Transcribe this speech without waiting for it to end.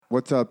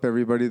What's up,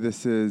 everybody?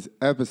 This is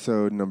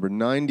episode number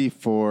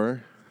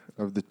 94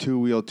 of the Two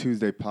Wheel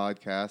Tuesday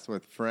podcast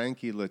with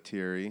Frankie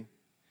Lettieri.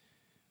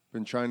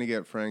 Been trying to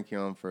get Frankie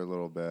on for a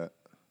little bit,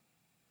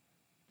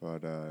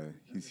 but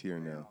he's here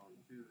now.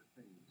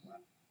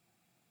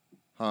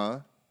 Huh?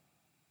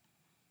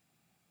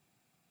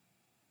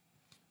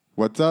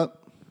 What's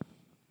up?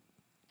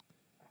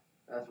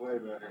 That's way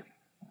better.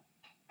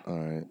 All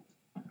right.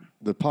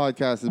 The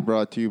podcast is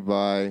brought to you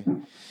by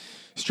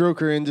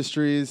Stroker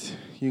Industries.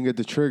 You can get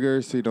the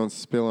trigger so you don't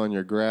spill on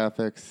your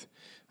graphics.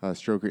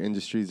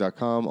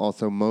 StrokerIndustries.com.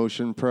 Also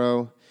Motion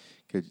Pro.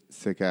 Get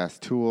sick-ass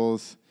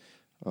tools.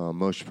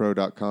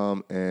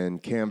 MotionPro.com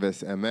and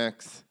Canvas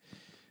MX,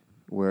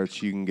 where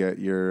you can get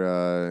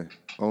your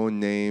own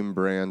name,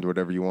 brand,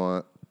 whatever you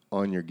want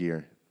on your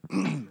gear.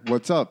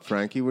 What's up,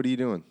 Frankie? What are you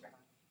doing?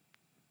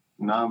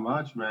 Not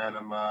much, man.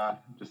 I'm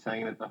just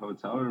hanging at the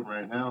hotel room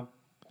right now.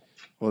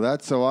 Well,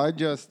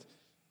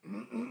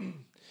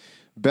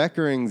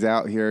 Beckering's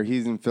out here.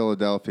 He's in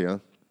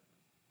Philadelphia.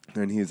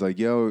 And he's like,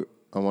 yo,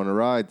 I want to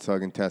ride so I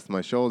can test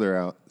my shoulder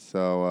out.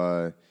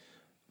 So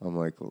I'm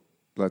like,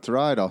 let's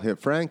ride. I'll hit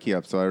Frankie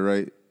up. So I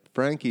write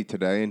Frankie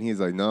today. And he's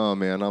like, no,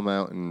 man, I'm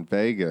out in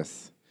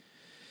Vegas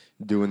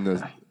doing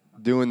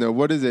the,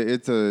 what is it?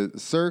 It's a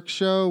Cirque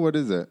show? What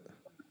is it?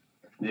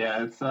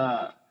 Yeah, it's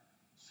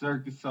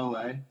Cirque du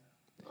Soleil.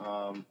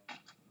 I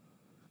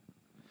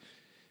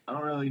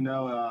don't really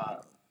know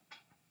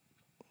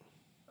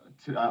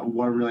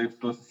what really I'm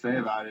supposed to say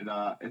about it.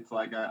 It's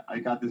like I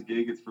got this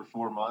gig. It's for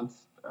 4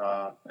 months,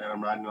 and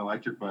I'm riding an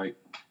electric bike.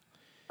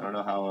 I don't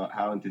know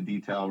how into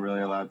detail I'm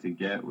really allowed to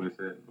get with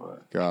it.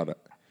 But. Got it.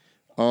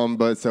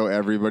 But so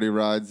everybody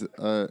rides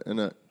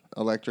an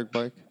electric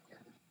bike?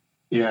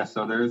 Yeah,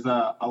 so there's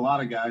a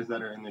lot of guys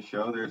that are in the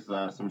show. There's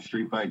some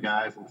street bike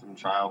guys and some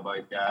trial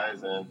bike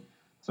guys and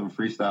some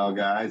freestyle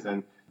guys,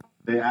 and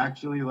they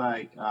actually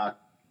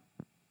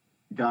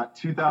got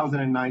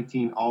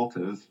 2019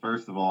 Altas.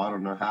 First of all, I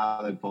don't know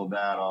how they pulled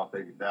that off.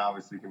 They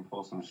obviously can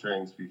pull some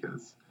strings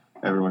because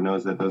everyone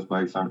knows that those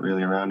bikes aren't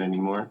really around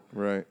anymore.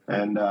 Right.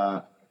 And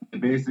they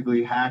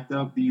basically hacked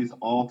up these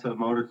Alta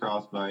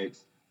motocross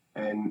bikes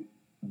and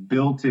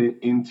built it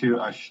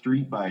into a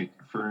street bike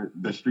for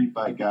the street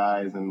bike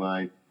guys and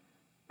like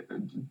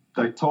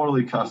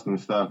totally custom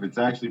stuff. It's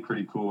actually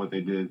pretty cool what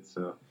they did.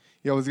 So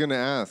yeah, I was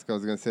gonna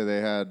say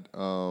they had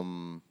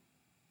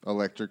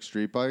electric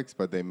street bikes,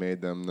 but they made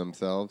them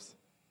themselves.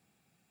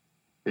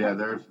 Yeah,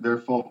 they're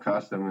full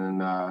custom,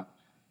 and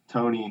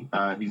Tony,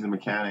 he's a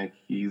mechanic.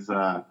 He's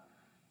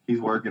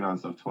working on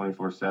stuff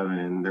 24/7,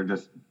 and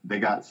they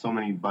got so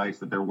many bikes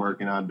that they're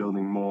working on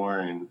building more,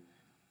 and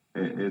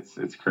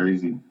it's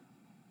crazy.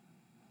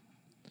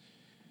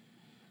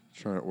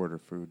 Trying to order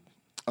food.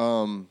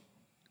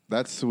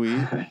 That's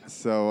sweet.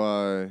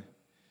 So,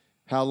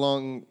 how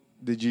long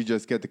did you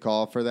just get the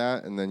call for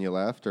that, and then you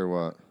left, or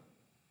what?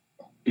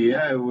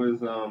 Yeah, it was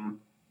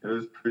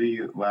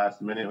pretty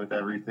last minute with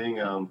everything.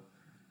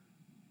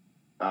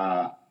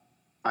 I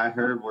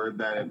heard word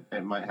that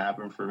it might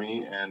happen for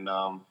me, and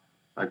I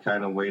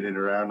kind of waited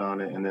around on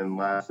it, and then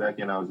last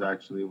second,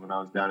 when I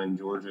was down in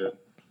Georgia,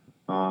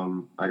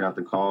 I got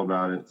the call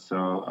about it.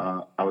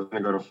 So I was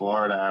gonna go to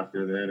Florida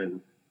after that, and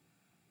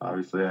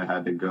obviously I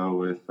had to go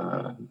with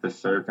the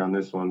Cirque on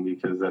this one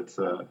because that's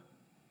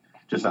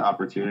just an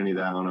opportunity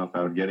that I don't know if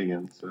I would get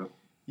again. So.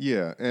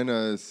 Yeah, and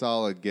a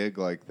solid gig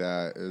like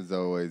that is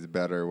always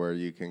better where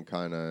you can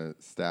kind of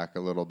stack a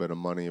little bit of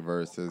money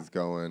versus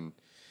going,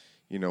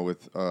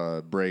 with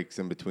breaks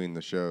in between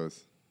the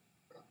shows.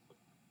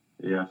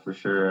 Yeah, for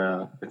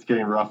sure. It's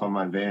getting rough on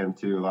my van,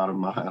 too, a lot of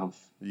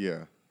miles.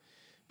 Yeah.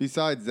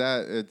 Besides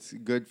that, it's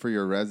good for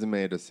your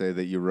resume to say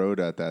that you rode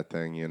at that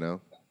thing, Yeah,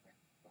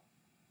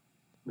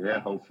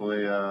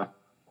 hopefully, the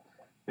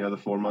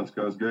 4 months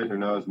goes good. Who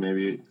knows?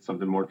 Maybe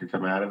something more could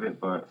come out of it,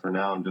 but for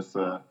now, I'm just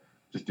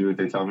do what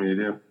they tell me to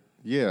do.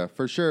 Yeah,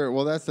 for sure.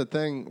 Well, that's the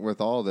thing with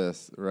all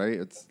this, right?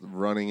 It's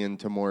running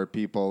into more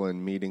people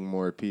and meeting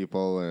more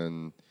people.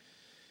 And,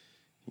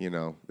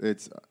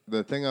 it's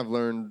the thing I've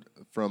learned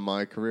from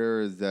my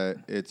career is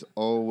that it's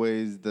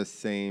always the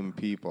same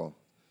people.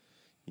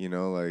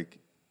 You'll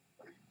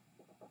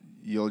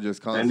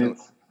just constantly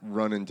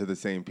run into the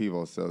same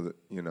people. So that,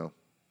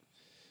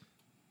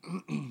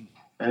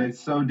 And it's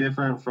so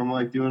different from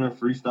doing a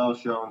freestyle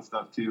show and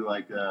stuff too.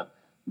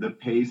 The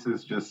pace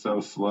is just so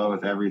slow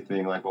with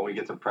everything. Like when we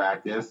get to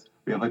practice,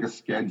 we have a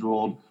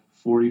scheduled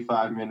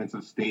 45 minutes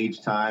of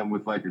stage time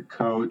with a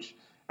coach,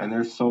 and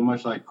there's so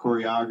much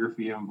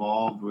choreography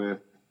involved with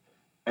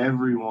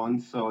everyone.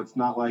 So it's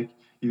not like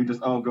you can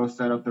just go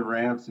set up the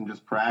ramps and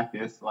just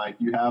practice.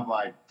 You have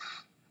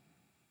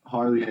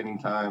hardly any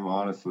time,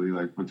 honestly.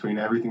 Between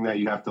everything that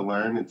you have to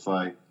learn, it's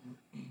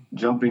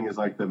jumping is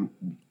the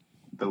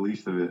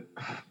least of it.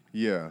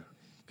 Yeah.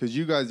 Because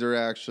you guys are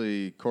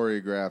actually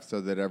choreographed so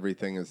that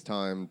everything is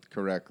timed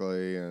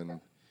correctly.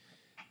 And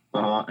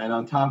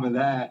on top of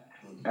that,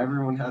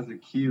 everyone has a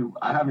cue.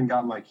 I haven't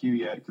got my cue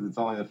yet because it's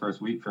only the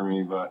first week for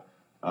me, but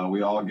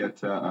we all get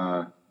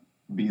to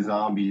be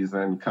zombies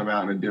and come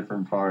out in a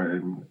different part,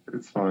 and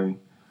it's funny.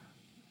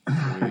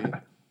 Sweet.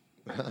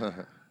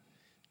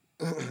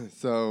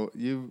 So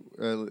you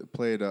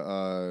played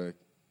a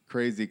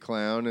crazy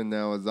clown and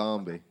now a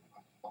zombie.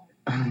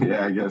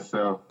 Yeah, I guess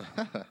so.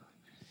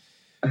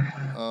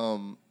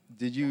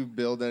 Did you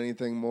build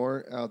anything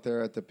more out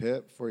there at the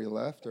pit before you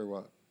left, or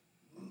what?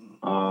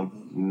 No,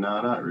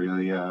 not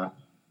really. I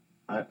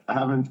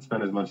haven't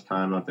spent as much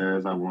time out there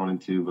as I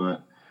wanted to,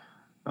 but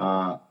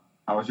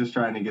I was just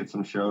trying to get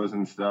some shows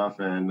and stuff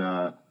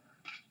and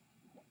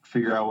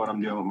figure out what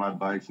I'm doing with my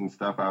bikes and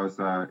stuff. I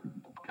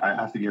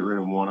have to get rid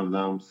of one of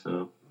them,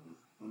 so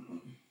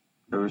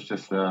it was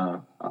just I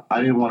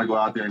didn't want to go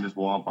out there and just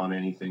womp on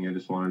anything. I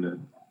just wanted to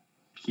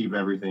keep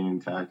everything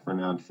intact for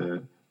now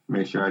to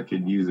make sure I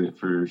could use it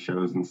for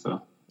shows and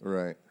stuff.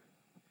 Right.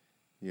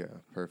 Yeah,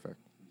 perfect.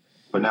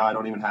 But now I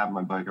don't even have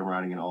my bike. I'm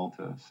riding an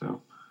Alta,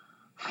 so.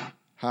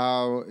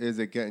 How is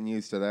it getting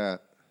used to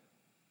that?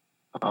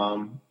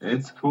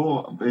 It's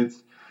cool.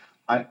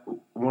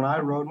 When I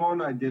rode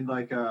one, I did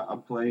like a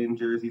play in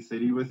Jersey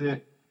City with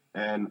it,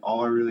 and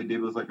all I really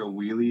did was like a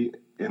wheelie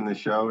in the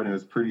show, and it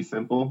was pretty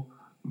simple.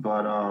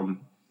 But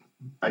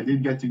I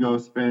did get to go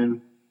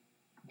spend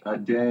a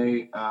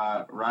day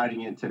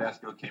riding it.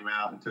 Tedesco came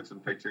out and took some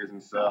pictures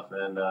and stuff,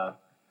 and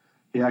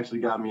he actually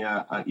got me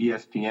a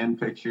ESPN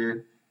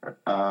picture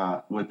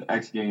with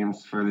X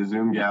Games for the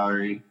Zoom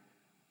gallery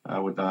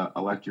with the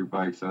electric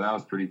bike, so that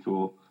was pretty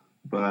cool.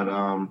 But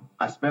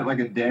I spent like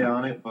a day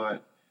on it,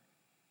 but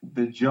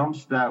the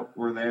jumps that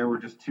were there were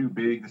just too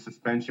big. The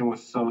suspension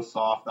was so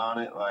soft on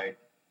it, like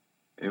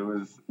it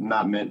was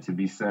not meant to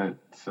be sent.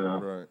 So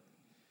right.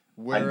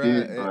 Where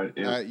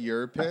at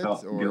your pits? I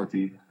felt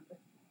guilty.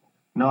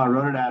 No, I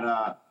rode it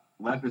at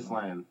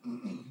Lepisland.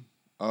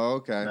 Oh,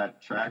 okay.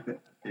 That track,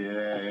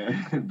 yeah,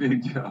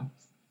 big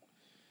jumps.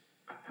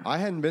 I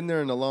hadn't been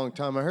there in a long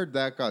time. I heard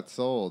that got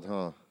sold,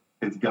 huh?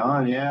 It's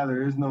gone. Yeah,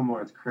 there is no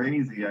more. It's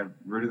crazy. I've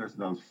ridden there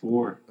since I was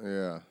 4.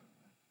 Yeah.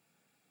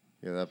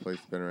 Yeah, that place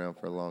has been around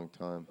for a long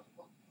time.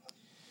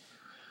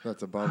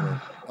 That's a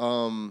bummer.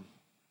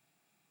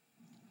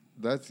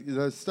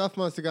 The stuff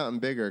must have gotten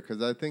bigger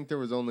because I think there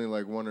was only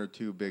like 1 or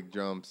 2 big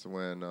jumps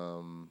when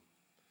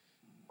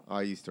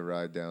I used to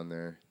ride down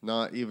there.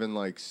 Not even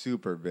like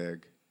super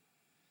big.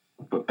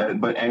 But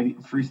Eddie,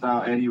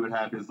 Freestyle Eddie would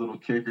have his little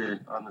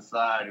kicker on the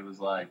side. It was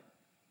like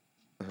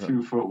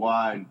 2 foot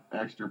wide,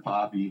 extra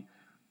poppy.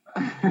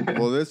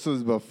 Well, this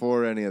was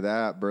before any of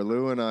that.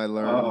 Berlou and I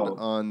learned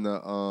on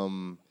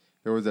the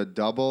there was a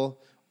double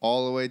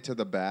all the way to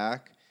the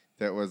back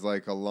that was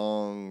like a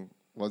long.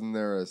 Wasn't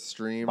there a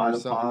stream by or the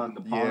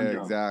something? Pond Yeah,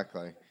 jump.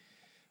 Exactly.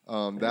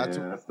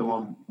 That's the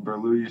one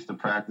Berlou used to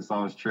practice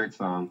all his tricks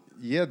on.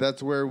 Yeah,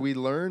 that's where we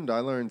learned. I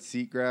learned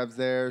seat grabs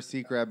there,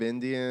 seat grab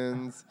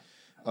Indians,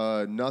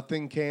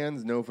 nothing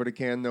cans, no for the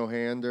can, no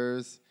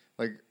handers.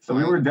 So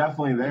we were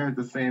definitely there at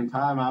the same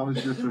time. I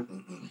was just a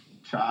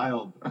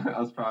child. I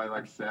was probably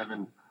like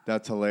 7.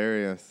 That's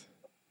hilarious.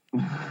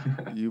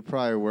 You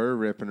probably were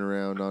ripping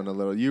around on a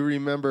little. You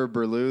remember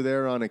Berlou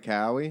there on a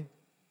Cowie?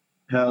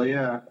 Hell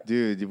yeah.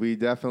 Dude, we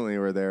definitely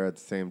were there at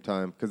the same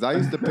time because I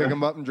used to pick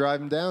him up and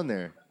drive him down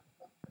there.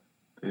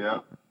 Yeah.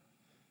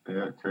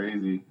 Yeah,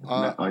 crazy.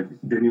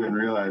 Didn't even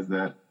realize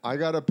that. I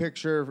got a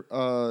picture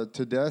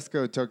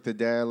Tedesco took the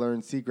day I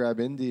learned seat grab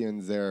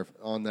Indians there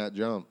on that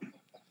jump.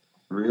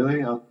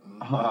 Really? Oh,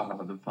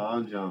 the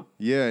pond jump.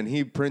 Yeah, and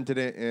he printed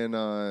it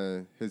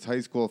in his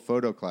high school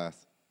photo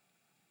class.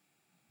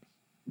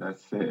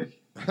 That's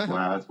sick.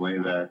 Wow, that's way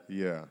back.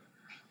 Yeah.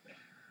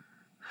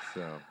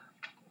 So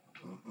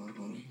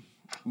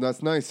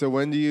that's nice. So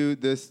when do you?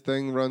 This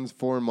thing runs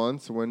 4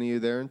 months. When are you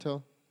there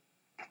until?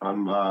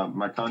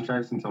 My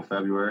contract's until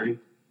February.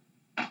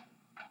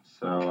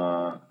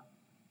 So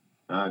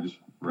just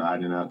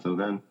riding out till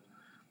then.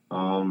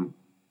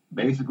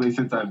 Basically,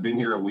 since I've been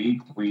here a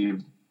week,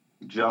 we've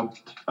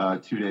jumped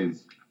 2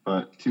 days.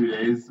 But 2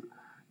 days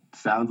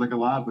sounds like a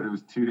lot, but it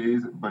was 2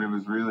 days. But it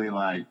was really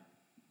like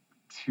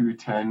 2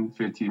 10,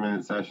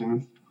 15-minute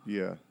sessions.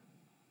 Yeah.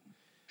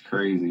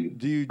 Crazy.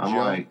 Do you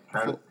jump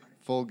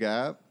full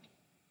gap?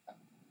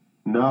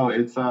 No,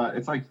 it's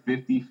like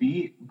 50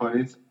 feet, but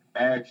it's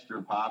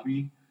extra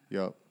poppy.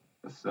 Yep.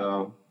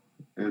 So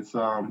it's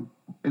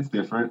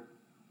different.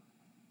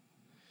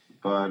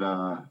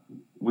 But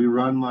we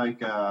run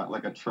like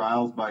a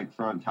trials bike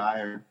front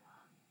tire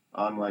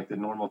on like the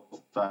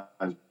normal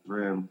size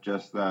rim,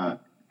 just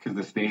because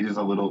the stage is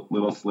a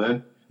little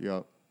slip.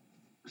 Yep.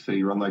 So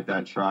you run like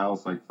that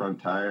trials like front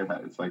tire.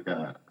 It's like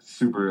a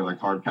super like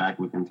hard pack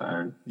looking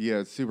tire. Yeah,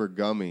 it's super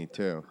gummy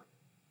too.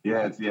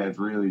 Yeah, it's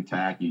really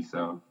tacky.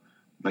 So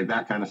like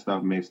that kind of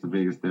stuff makes the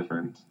biggest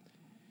difference.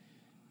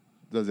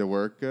 Does it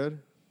work good?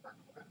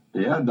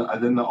 Yeah,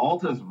 then the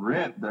Altas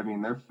ripped. I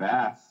mean, they're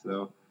fast.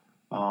 So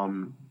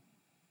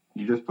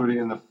you just put it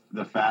in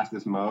the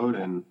fastest mode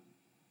and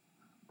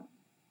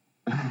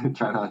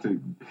try not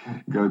to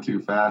go too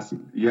fast.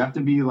 You have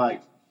to be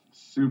like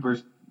super,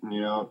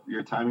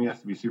 your timing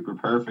has to be super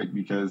perfect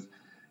because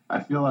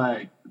I feel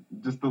like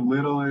just the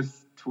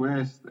littlest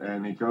twist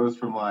and it goes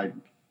from like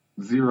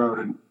 0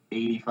 to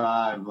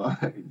 85.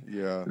 Like,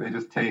 yeah, they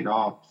just take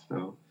off.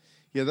 So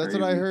Yeah, that's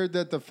what I Crazy. heard,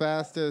 that the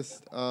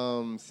fastest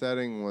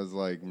setting was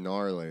like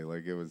gnarly,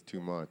 like it was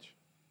too much.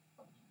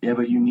 Yeah,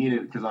 but you need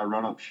it because I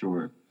run up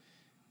short.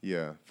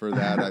 Yeah, for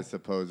that, I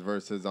suppose,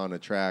 versus on a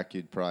track,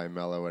 you'd probably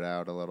mellow it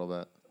out a little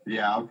bit.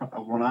 Yeah,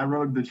 when I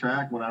rode the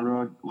track, when I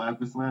rode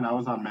Lapis Land, I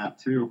was on map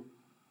 2.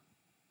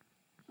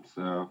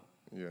 So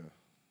Yeah.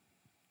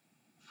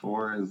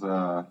 4 is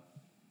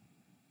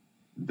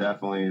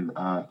definitely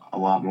a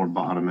lot more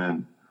bottom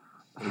end.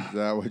 Is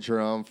that what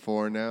you're on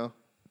for now?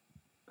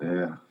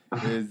 Yeah.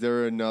 Is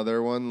there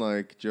another one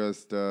like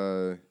just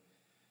all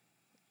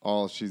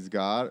she's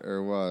got,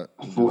 or what?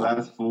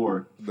 That's 4.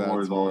 4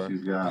 That's is all four.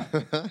 she's got.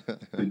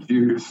 The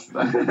juice.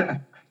 I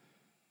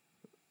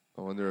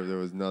wonder if there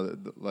was another,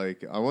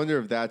 like, I wonder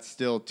if that's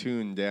still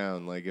tuned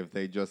down, like if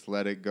they just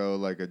let it go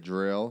like a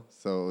drill,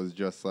 so it was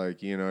just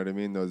like, you know what I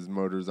mean? Those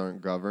motors aren't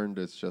governed,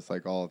 it's just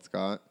like all it's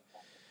got.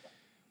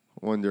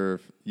 Wonder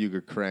if you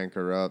could crank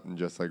her up and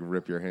just like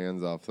rip your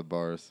hands off the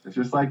bars. It's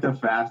just like the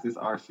fastest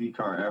RC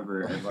car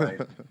ever, and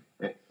like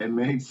it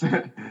makes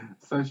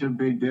such a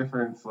big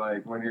difference.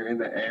 Like when you're in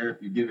the air,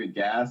 if you give it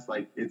gas,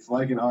 like it's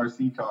like an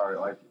RC car.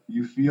 Like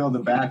you feel the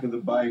back of the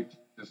bike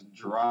just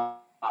drop.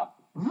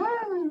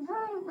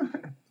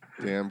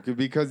 Damn,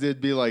 because it'd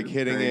be like It's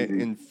hitting it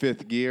crazy. in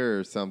fifth gear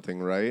or something,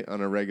 right?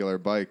 On a regular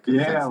bike,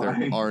 Yeah, since there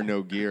like- are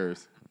no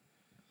gears.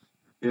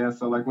 Yeah,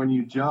 so like when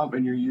you jump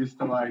and you're used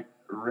to like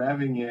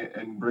revving it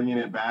and bringing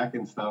it back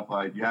and stuff,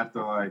 like you have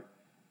to like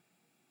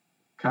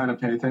kind of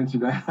pay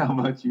attention to how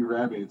much you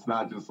rev it. It's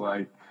not just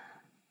like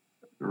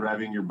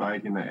revving your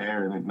bike in the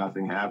air and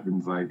nothing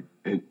happens. Like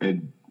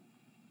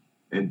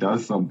it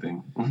does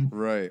something.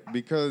 Right,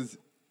 because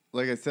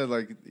like I said,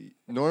 like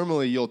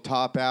normally you'll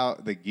top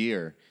out the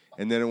gear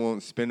and then it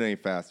won't spin any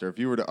faster. If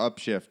you were to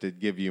upshift, it'd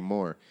give you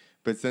more.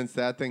 But since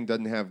that thing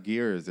doesn't have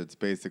gears, it's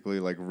basically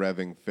like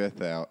revving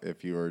fifth out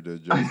if you were to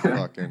just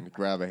fucking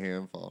grab a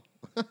handful.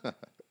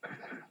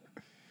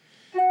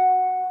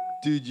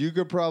 Dude, you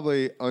could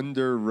probably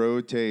under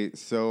rotate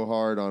so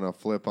hard on a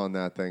flip on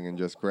that thing and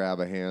just grab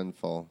a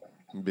handful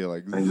and be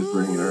like, And just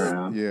bring it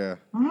around. yeah.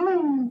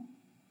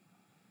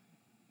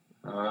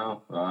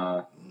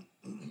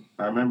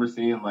 I remember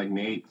seeing like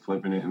Nate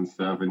flipping it and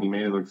stuff, and he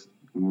made it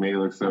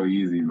look so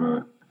easy,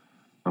 but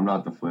I'm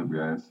not the flip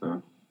guy,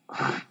 so.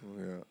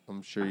 Yeah,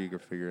 I'm sure you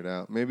could figure it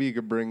out. Maybe you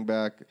could bring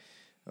back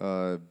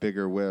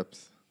bigger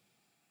whips.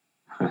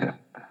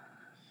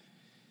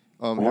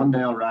 One day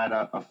I'll ride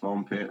a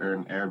foam pit or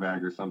an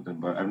airbag or something,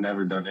 but I've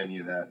never done any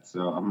of that,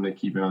 so I'm gonna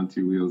keep it on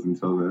 2 wheels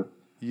until then.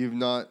 You've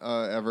not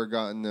ever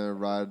gotten to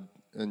ride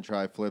and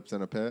try flips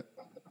in a pit?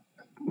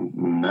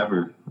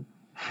 Never.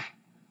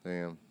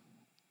 Damn.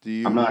 Do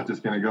you? I'm not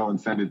just gonna go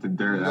and send it to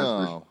dirt. That's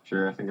No. for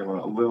sure. I think I'm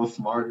a little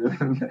smarter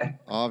than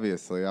that.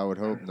 Obviously, I would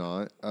hope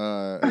not.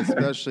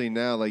 Especially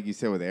now, like you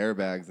said, with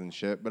airbags and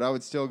shit. But I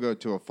would still go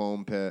to a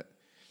foam pit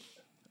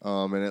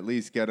and at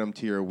least get them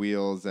to your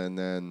wheels. And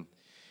then,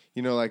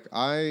 you know, like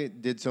I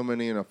did so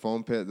many in a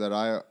foam pit that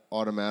I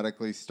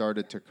automatically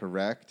started to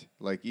correct.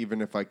 Like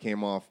even if I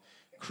came off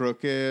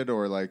crooked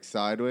or like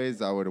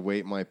sideways, I would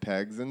weight my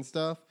pegs and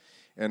stuff.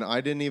 And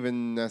I didn't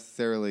even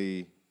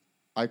necessarily...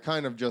 I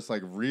kind of just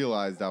like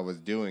realized I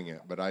was doing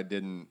it, but I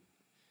didn't,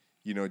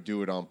 you know,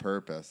 do it on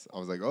purpose. I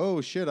was like,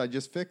 oh shit, I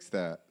just fixed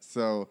that.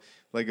 So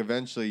like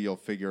eventually you'll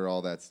figure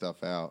all that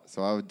stuff out.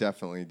 So I would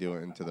definitely do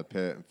it into the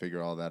pit and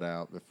figure all that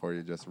out before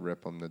you just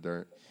rip them to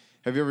dirt.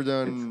 Have you ever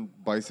done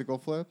bicycle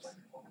flips?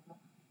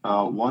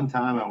 One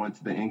time I went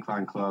to the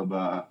Incline Club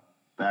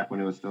back when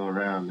it was still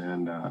around,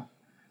 and a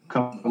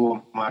couple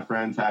of my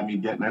friends had me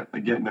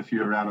getting a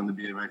few around on the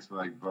BMX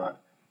bike,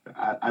 but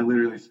I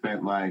literally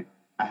spent like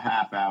a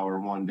half hour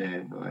one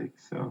day, like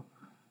so.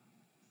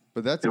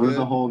 But that's It good. was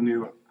a whole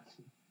new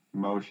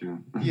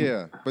motion.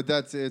 Yeah, but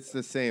it's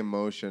the same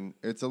motion.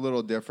 It's a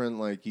little different.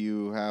 Like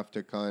you have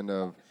to kind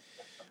of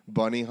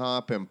bunny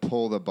hop and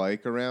pull the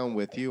bike around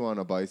with you on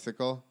a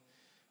bicycle,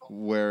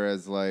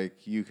 whereas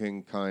like you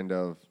can kind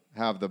of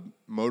have the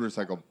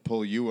motorcycle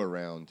pull you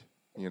around,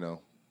 you know.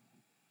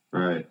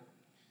 Right.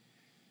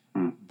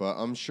 But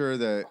I'm sure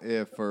that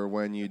if or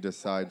when you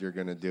decide you're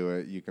gonna do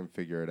it, you can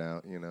figure it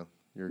out. You know.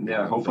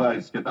 Yeah. Hopefully, I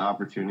just get the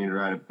opportunity to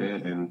ride a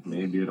pit, and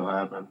maybe it'll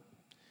happen.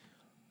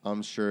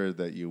 I'm sure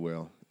that you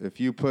will. If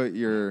you put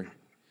you're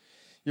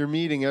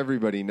meeting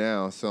everybody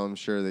now, so I'm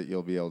sure that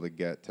you'll be able to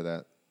get to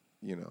that,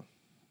 you know,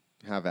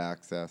 have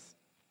access.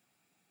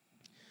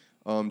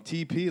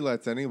 TP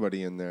lets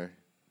anybody in there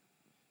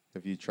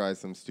if you try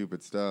some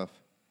stupid stuff.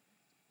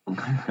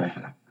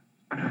 I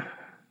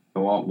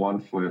want one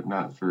flip,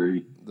 not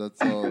 3.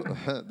 That's all.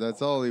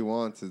 That's all he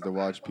wants is to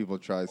watch people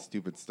try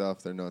stupid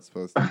stuff they're not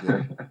supposed to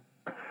do.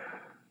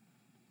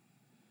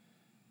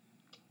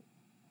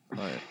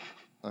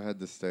 I had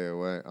to stay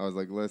away. I was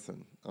like,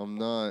 listen, I'm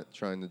not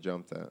trying to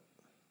jump that.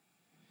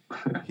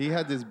 He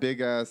had this big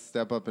ass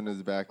step up in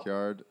his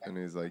backyard, and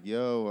he's like,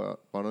 yo,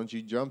 why don't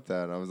you jump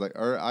that? And I was like,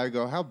 or I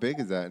go, how big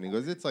is that? And he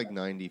goes, it's like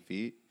 90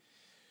 feet.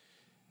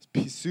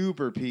 It's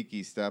super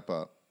peaky step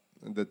up.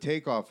 The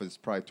takeoff is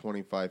probably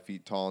 25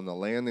 feet tall, and the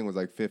landing was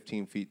like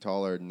 15 feet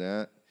taller than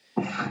that.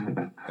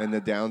 And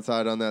the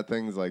downside on that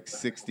thing is like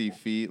 60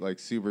 feet, like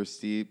super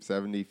steep,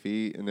 70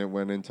 feet, and it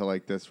went into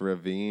like this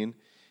ravine.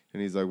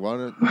 And he's like,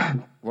 why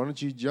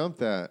don't you jump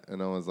that?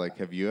 And I was like,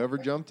 have you ever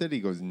jumped it? He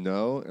goes,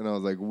 no. And I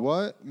was like,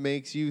 what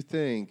makes you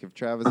think if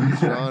Travis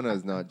Pastrana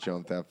has not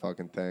jumped that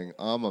fucking thing,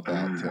 I'm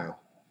about to?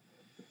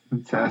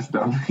 Test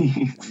on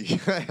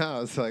these. Yeah, I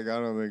was like, I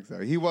don't think so.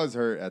 He was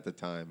hurt at the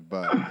time,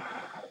 but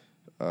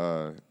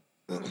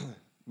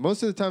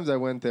most of the times I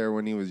went there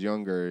when he was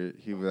younger,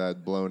 he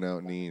had blown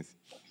out knees,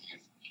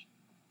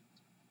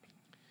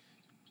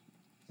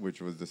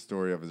 which was the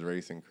story of his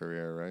racing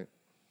career, right?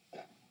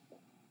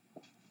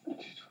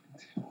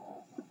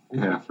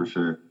 Yeah, for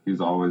sure.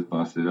 He's always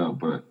busted up,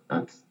 but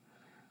that's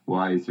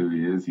why he's who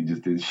he is. He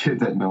just did shit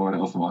that no one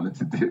else wanted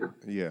to do.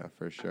 Yeah,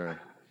 for sure.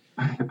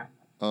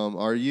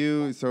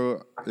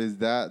 Is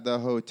that the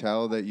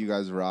hotel that you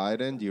guys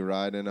ride in? Do you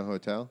ride in a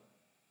hotel?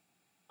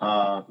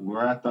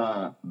 We're at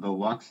the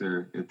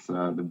Luxor. It's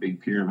the big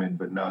pyramid,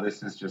 but no,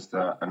 this is just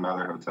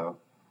another hotel.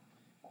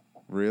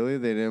 Really?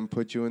 They didn't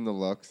put you in the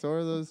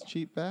Luxor, those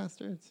cheap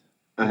bastards?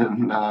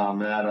 No,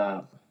 I'm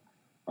at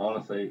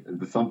honestly,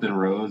 the something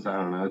Rose. I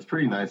don't know. It's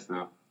pretty nice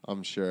though.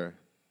 I'm sure.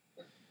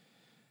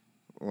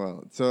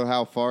 Well, so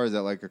how far is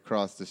that? Like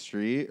across the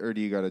street, or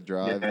do you got to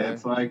drive there?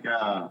 It's like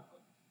I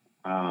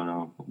don't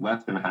know,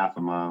 less than half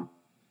a mile.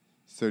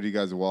 So do you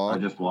guys walk? I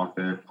just walk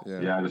there.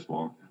 Yeah, I just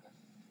walk.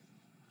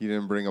 You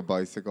didn't bring a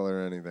bicycle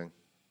or anything?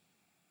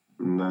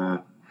 Nah,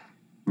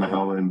 my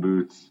helmet and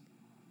boots.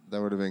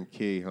 That would have been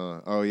key,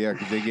 huh? Oh yeah,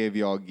 because they gave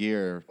you all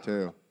gear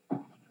too.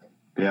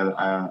 Yeah,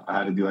 I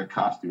had to do like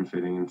costume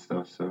fitting and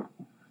stuff, so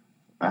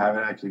I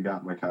haven't actually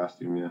got my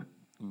costume yet.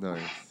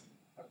 Nice.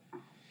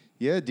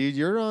 Yeah, dude,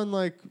 you're on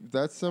like,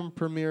 that's some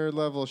premier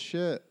level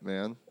shit,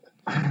 man.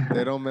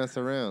 They don't mess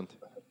around.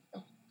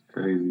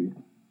 Crazy.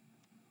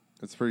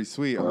 It's pretty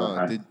sweet,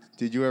 huh?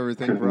 Did you ever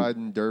think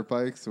riding dirt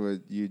bikes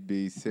you'd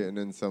be sitting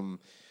in some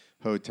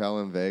hotel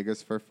in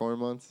Vegas for 4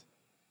 months?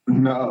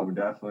 No,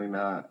 definitely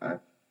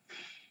not.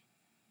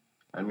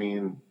 I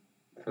mean,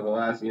 for the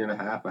last year and a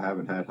half, I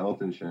haven't had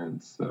health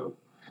insurance, so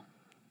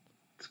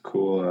it's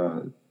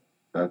cool.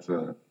 That's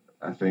a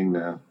thing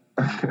now.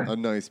 A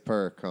nice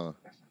perk, huh?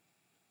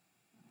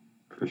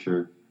 For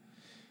sure.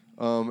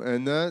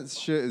 And that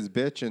shit is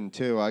bitching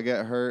too. I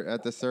got hurt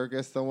at the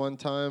circus the one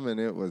time, and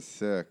it was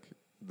sick.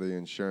 The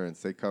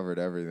insurance, they covered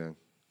everything.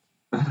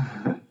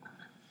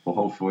 Well,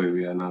 hopefully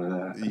we had none of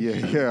that.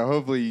 Yeah.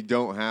 Hopefully you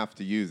don't have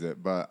to use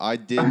it, but I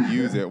did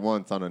use it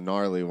once on a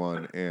gnarly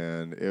one,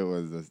 and it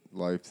was a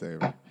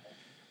lifesaver.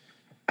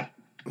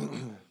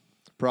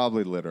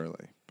 Probably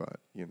literally, but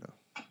you know.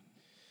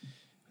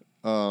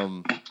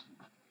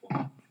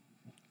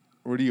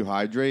 What are you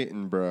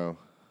hydrating, bro?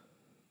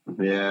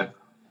 Yeah.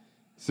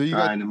 So you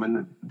I'm in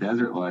the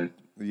desert life.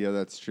 Yeah,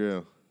 that's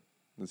true.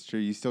 That's true.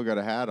 You still got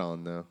a hat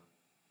on though.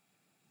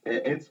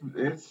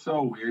 It's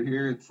so weird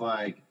here. It's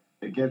like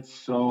it gets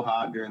so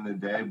hot during the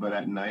day, but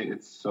at night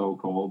it's so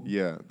cold.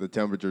 Yeah, the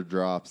temperature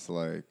drops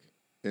like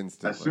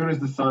instantly. As soon as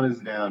the sun is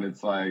down,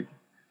 it's like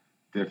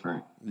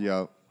different.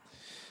 Yep.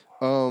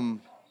 I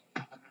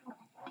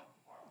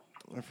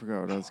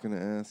forgot what I was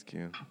gonna ask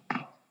you.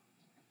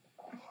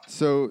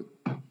 So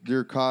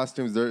your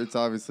costumes, it's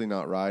obviously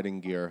not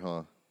riding gear,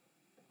 huh?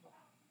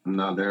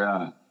 No,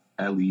 they're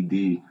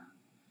LED.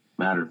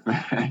 Matter of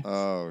fact.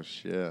 Oh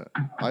shit!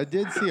 I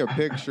did see a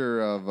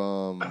picture of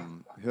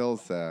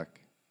Hillsack.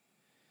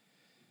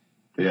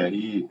 Yeah,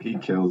 he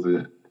kills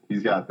it.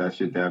 He's got that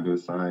shit down to a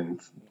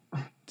science.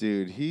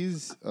 Dude,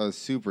 he's a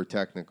super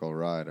technical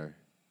rider.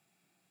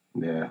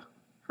 Yeah,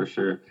 for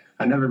sure.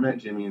 I never met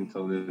Jimmy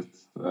until this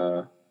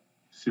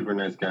super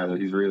nice guy, though.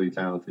 He's really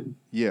talented.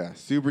 Yeah,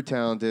 super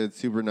talented,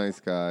 super nice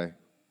guy.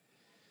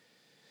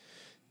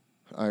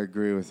 I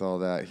agree with all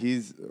that.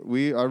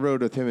 I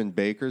rode with him in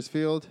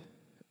Bakersfield,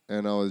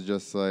 and I was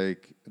just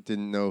like,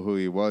 didn't know who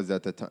he was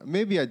at the time.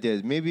 Maybe I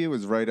did. Maybe it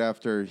was right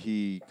after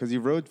because he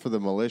rode for the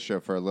militia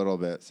for a little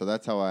bit, so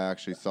that's how I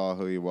actually saw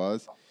who he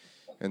was.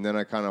 And then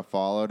I kind of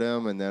followed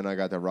him, and then I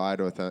got to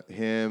ride with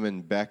him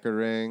and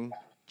Beckering.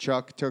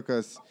 Chuck took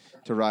us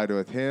to ride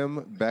with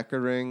him,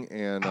 Beckering,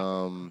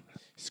 and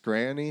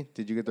Scranny.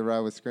 Did you get to ride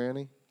with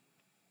Scranny?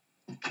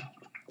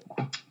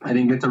 I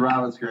didn't get to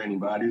ride with Scranny,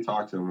 but I do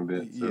talk to him a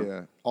bit. So.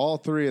 Yeah, all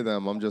three of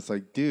them. I'm just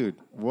like, dude,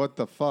 what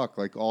the fuck?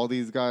 Like, all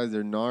these guys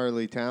are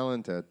gnarly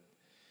talented.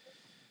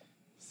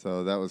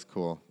 So that was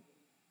cool.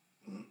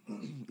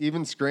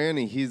 Even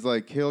Scranny, he's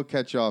like, he'll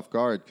catch you off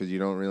guard because you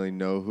don't really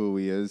know who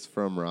he is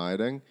from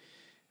riding.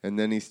 And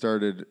then he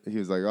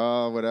was like,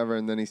 oh, whatever.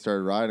 And then he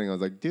started riding. I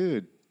was like,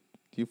 dude,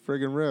 you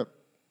friggin' rip.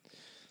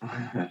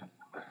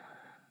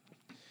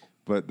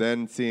 But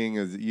then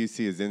you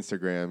see his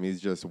Instagram,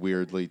 he's just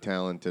weirdly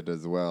talented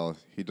as well.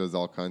 He does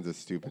all kinds of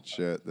stupid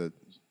shit that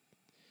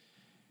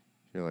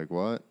you're like,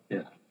 what?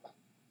 Yeah.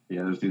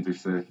 Yeah, those dudes are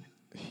sick.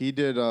 He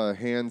did a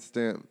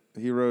handstand.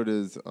 He rode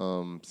his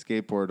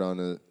skateboard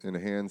in a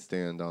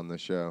handstand on the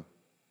show.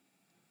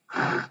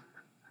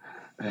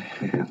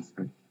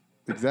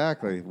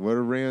 Exactly. What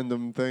a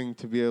random thing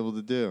to be able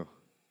to do.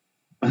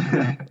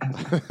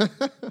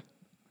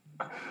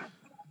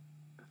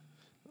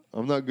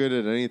 I'm not good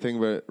at anything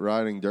but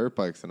riding dirt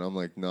bikes, and I'm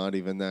like not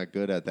even that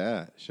good at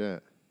that.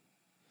 Shit.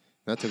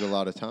 That took a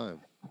lot of time.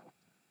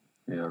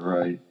 Yeah,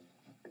 right.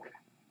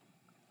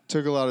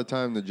 Took a lot of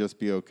time to just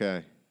be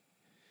okay.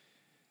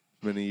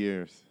 Many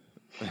years.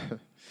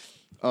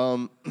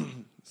 So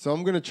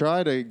I'm gonna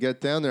try to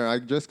get down there. I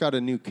just got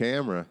a new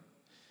camera.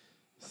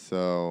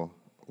 So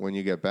when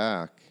you get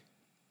back.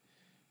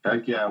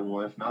 Heck yeah,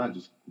 well, if not,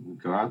 just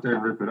go out there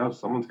and rip it up.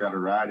 Someone's got to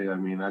ride it. I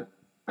mean,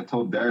 I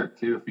told Derek,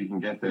 too, if he can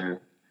get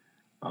there.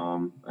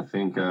 I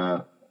think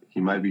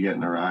he might be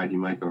getting a ride. He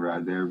might go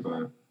ride there,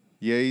 but...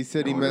 Yeah, he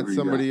said he met whatever you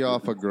somebody guys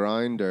off do. a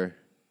grinder,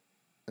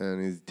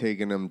 and he's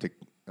taking him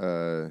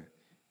to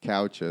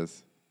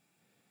Couches.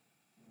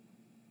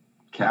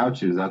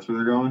 Couches, that's where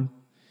they're going?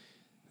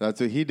 That's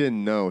what he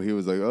didn't know. He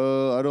was like,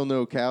 "Oh, I don't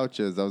know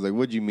Couches." I was like,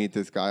 "Would you meet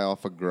this guy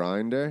off a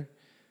grinder?"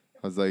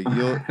 I was like,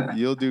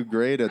 "You'll do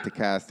great at the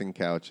casting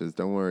couches.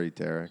 Don't worry,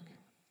 Derek."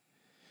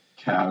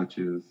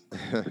 Couches.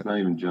 There's not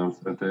even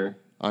jumps out there.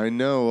 I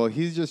know. Well,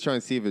 he's just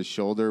trying to see if his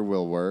shoulder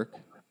will work.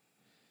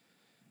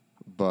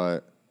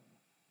 But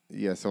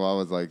yeah, so I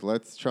was like,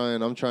 let's try,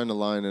 and I'm trying to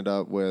line it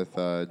up with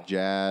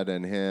Jad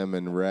and him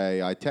and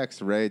Ray. I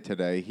text Ray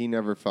today. He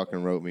never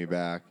fucking wrote me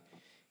back.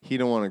 He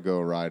don't want to go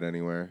ride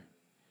anywhere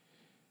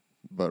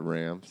but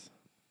ramps.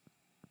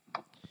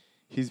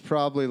 He's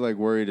probably like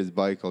worried his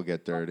bike will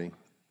get dirty.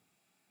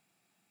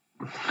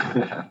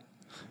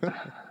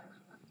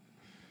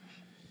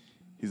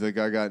 He's like,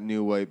 I got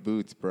new white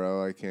boots,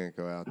 bro. I can't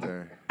go out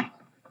there.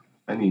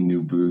 I need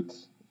new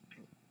boots.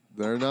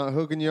 They're not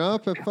hooking you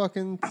up at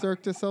fucking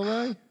Cirque du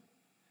Soleil?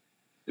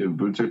 Dude,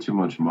 boots are too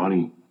much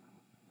money.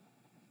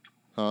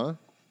 Huh?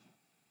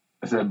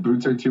 I said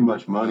boots are too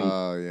much money.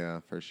 Oh,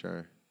 yeah, for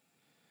sure.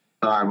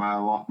 Sorry, my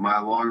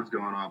alarm's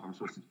going off. I'm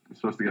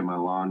supposed to get my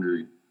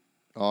laundry.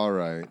 All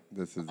right.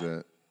 This is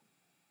it.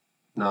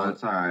 No,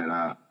 it's all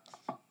right.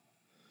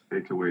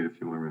 It could wait a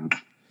few more minutes.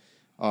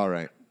 All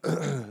right.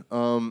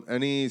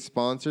 Any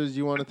sponsors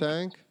you want to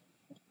thank?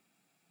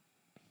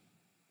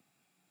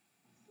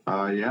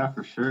 Yeah,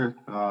 for sure.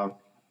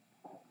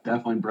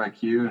 Definitely Brett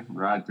Q,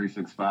 Ride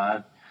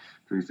 365,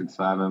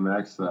 365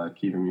 MX,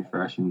 keeping me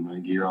fresh in my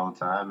gear all the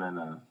time,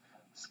 and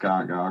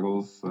Scott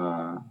Goggles.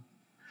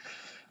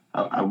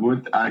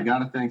 I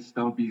gotta thank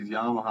Stumpy's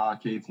Yamaha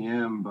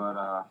KTM,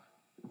 but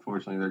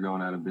unfortunately they're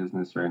going out of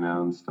business right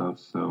now and stuff,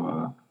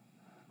 so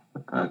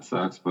that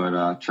sucks.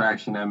 But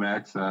Traction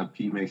MX,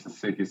 Pete makes the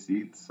sickest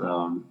seats.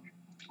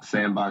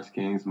 Sandbox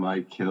Kings,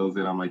 Mike kills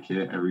it on my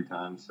kit every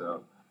time.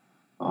 So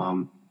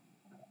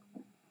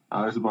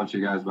there's a bunch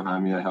of guys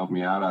behind me that help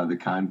me out. The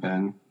Kind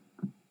Pen,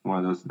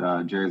 one of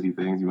those jersey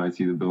things. You might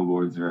see the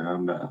billboards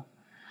around.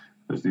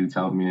 Those dudes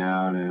help me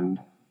out. And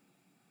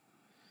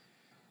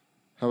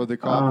how about the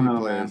coffee know,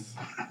 place?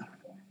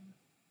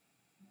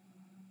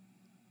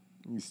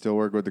 You still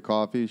work with the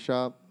coffee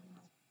shop?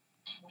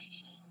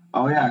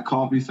 Oh, yeah,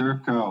 Coffee Surf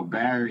Co.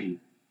 Barry.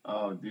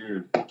 Oh,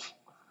 dude.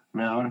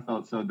 Man, I would have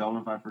felt so dumb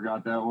if I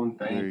forgot that one.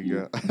 Thank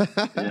you.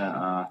 Go.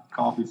 Yeah,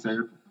 Coffee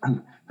Surf.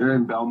 They're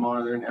in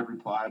Belmar. They're in every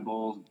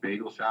Pliables,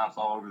 bagel shops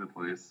all over the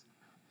place.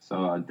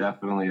 So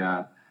definitely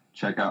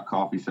check out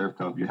Coffee Surf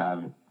Co. if you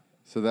haven't.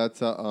 So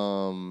that's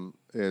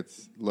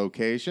it's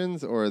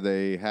locations, or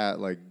they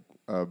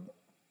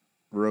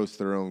roast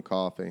their own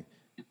coffee?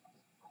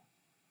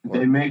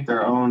 They make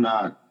their own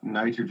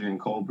nitrogen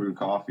cold brew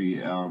coffee,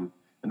 and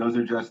those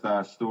are just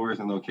stores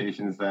and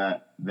locations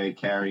that they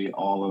carry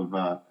all of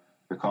the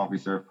Coffee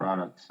Surf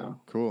products. So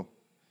cool,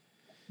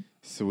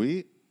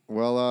 sweet.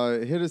 Well,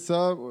 hit us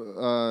up.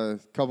 A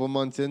couple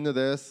months into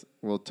this,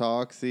 we'll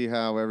talk, see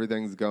how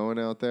everything's going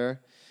out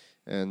there,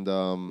 and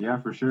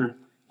yeah, for sure.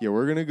 Yeah,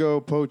 we're gonna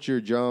go poach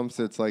your jumps.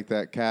 It's like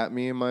that cat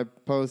meme I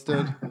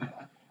posted.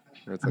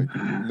 It's like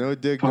no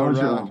dig, no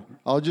ride.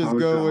 I'll just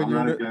go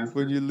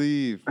when you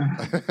leave.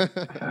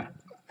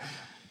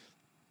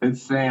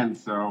 It's sand,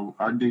 so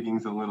our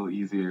digging's a little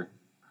easier.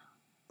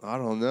 I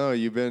don't know.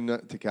 You've been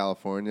to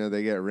California.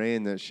 They get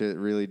rain. That shit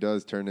really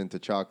does turn into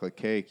chocolate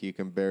cake. You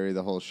can bury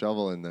the whole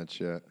shovel in that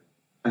shit.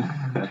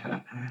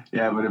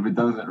 Yeah, but if it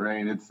doesn't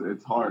rain,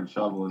 it's hard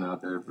shoveling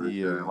out there for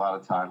sure. A lot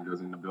of time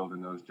goes into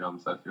building those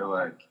jumps. I feel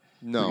like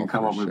you can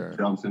come up with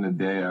jumps in a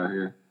day out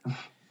here.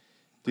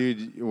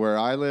 Dude, where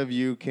I live,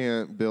 you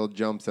can't build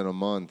jumps in a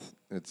month.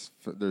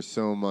 There's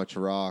so much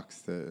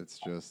rocks that it's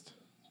just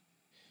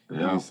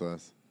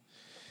useless.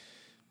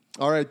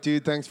 All right,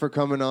 dude, thanks for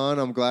coming on.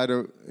 I'm glad,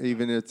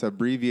 even it's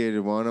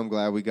abbreviated one, I'm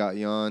glad we got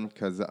you on,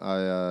 because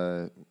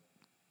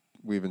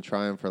we've been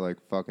trying for like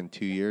fucking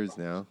 2 years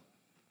now.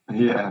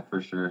 Yeah,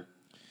 for sure.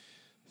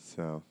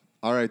 So,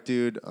 all right,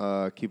 dude,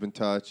 keep in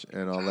touch,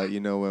 and I'll let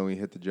you know when we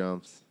hit the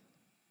jumps.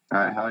 All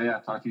right, hell yeah.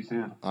 Talk to you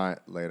soon. All right,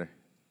 later.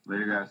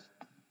 Later, guys.